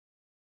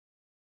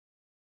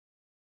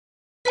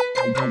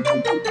Ho,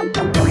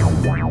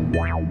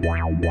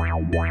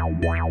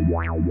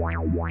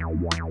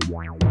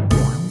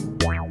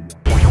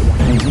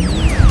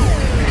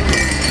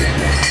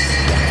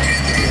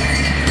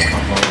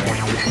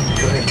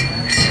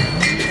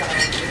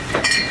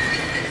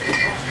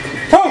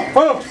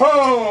 ho,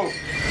 ho!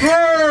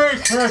 Merry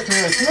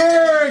Christmas!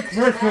 Merry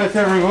Christmas,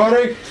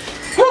 everybody!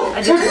 Oh,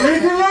 it's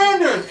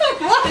Landis!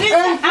 What is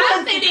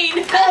happening?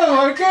 Oh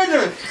my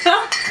goodness!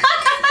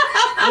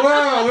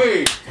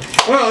 Wow-wee!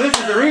 Well, this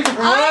is the reason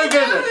for my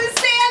visit. I know who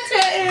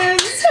Santa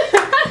is!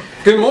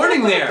 Good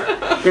morning there.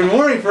 Good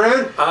morning,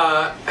 Fred.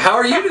 How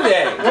are you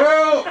today?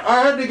 Well,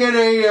 I had to get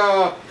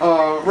a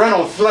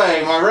rental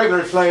sleigh. My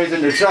regular sleigh is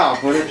in the shop,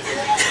 but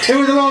it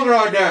was a long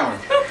ride down.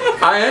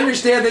 I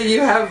understand that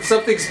you have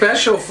something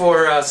special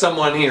for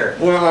someone here.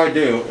 Well, I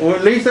do.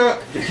 Well, Lisa,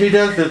 she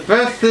does the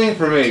best thing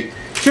for me.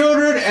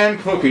 Children and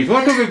cookies.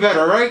 What could be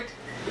better, right?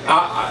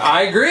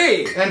 I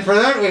agree. And for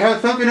that, we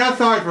have something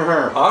outside for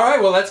her. All right,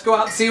 well, let's go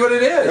out and see what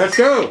it is. Let's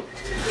go.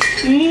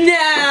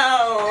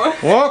 No!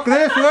 Walk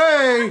this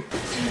way.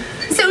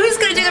 So who's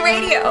gonna do the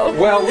radio?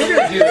 Well, we're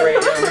going to do the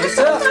radio,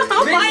 Lisa.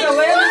 Oh my Lisa,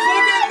 Landis,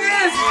 look at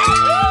this!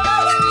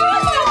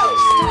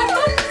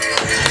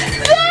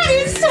 That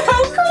is so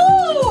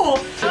cool!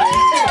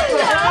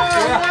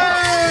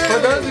 For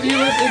those of you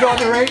listening on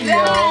the radio,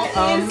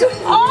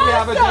 we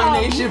have a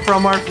donation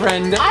from our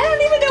friend. I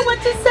don't even know what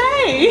to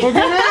say. Well,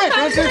 good night.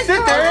 Let's just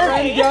sit there.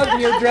 Friend Doug,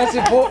 you're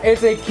dressing for.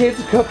 It's a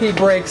kids cookie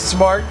break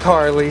smart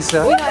car,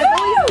 Lisa. You know, I've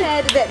always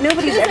said that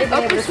nobody's ever been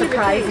able to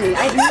surprise me.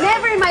 I've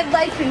never in my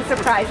life been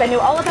surprised. I knew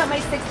all about my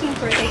 16th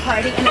birthday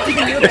party, and I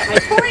even knew about my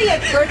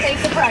 40th birthday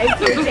surprise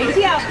here at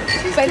JTL.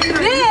 But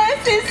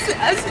This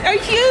is a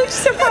huge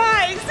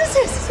surprise. This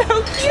is so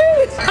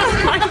cute. Oh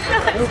my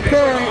God.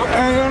 Okay,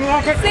 and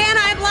unlock it. Santa,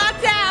 I'm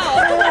locked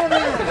out. Oh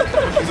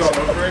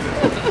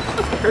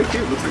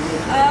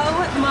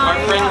my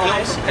Our friend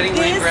gosh.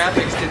 Headingley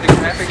Graphics did the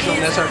graphics on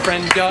this. Our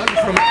friend Doug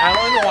from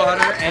Allen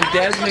Water and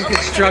Desmond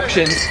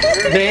Constructions.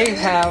 They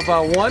have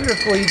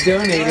wonderfully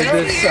donated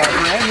this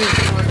brand new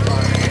smart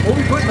car. We'll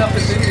be putting up the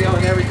video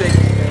and everything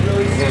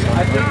really soon.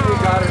 I think we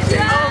got it.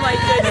 Oh my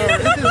goodness.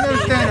 This is no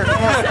standard.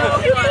 Come on.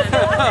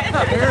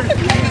 Here's the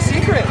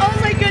secret. Oh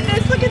my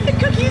goodness, look at the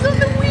cookies on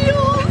the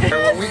wheel.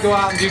 When we go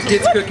out and do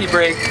kids cookie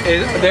break,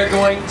 they're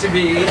going to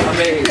be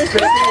amazed.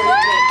 Christy,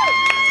 what do you think?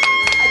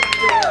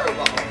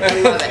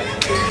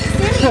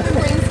 Santa even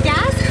brings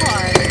gas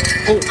cards.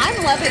 I'm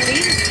loving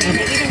these.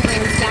 Santa even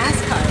brings gas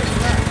cards.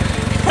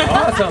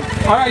 Awesome.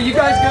 All right, you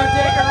guys go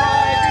take a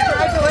ride.